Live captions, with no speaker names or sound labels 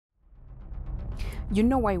You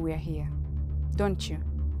know why we're here, don't you?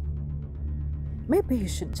 Maybe you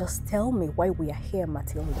should just tell me why we are here,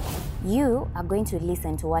 Matilda. You are going to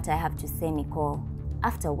listen to what I have to say, Nicole.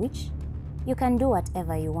 After which, you can do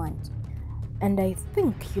whatever you want. And I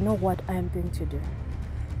think you know what I am going to do.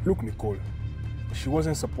 Look, Nicole, she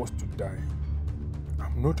wasn't supposed to die.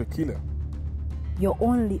 I'm not a killer. You're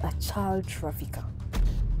only a child trafficker.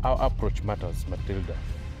 Our approach matters, Matilda.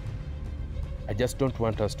 I just don't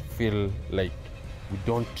want us to feel like we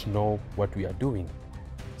don't know what we are doing.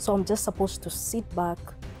 So I'm just supposed to sit back,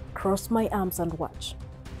 cross my arms and watch.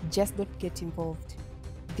 Just don't get involved.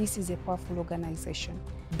 This is a powerful organization.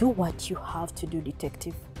 Do what you have to do,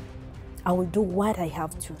 detective. I will do what I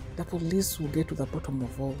have to. The police will get to the bottom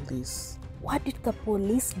of all this. What did the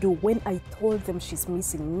police do when I told them she's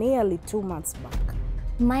missing nearly 2 months back?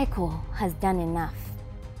 Michael has done enough.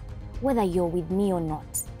 Whether you're with me or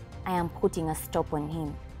not, I am putting a stop on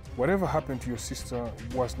him. Whatever happened to your sister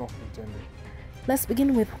was not intended. Let's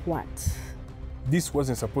begin with what? This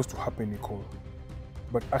wasn't supposed to happen, Nicole.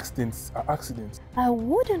 But accidents are accidents. I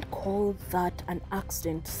wouldn't call that an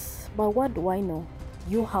accident, but what do I know?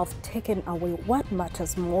 You have taken away what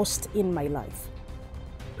matters most in my life.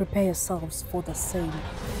 Prepare yourselves for the same.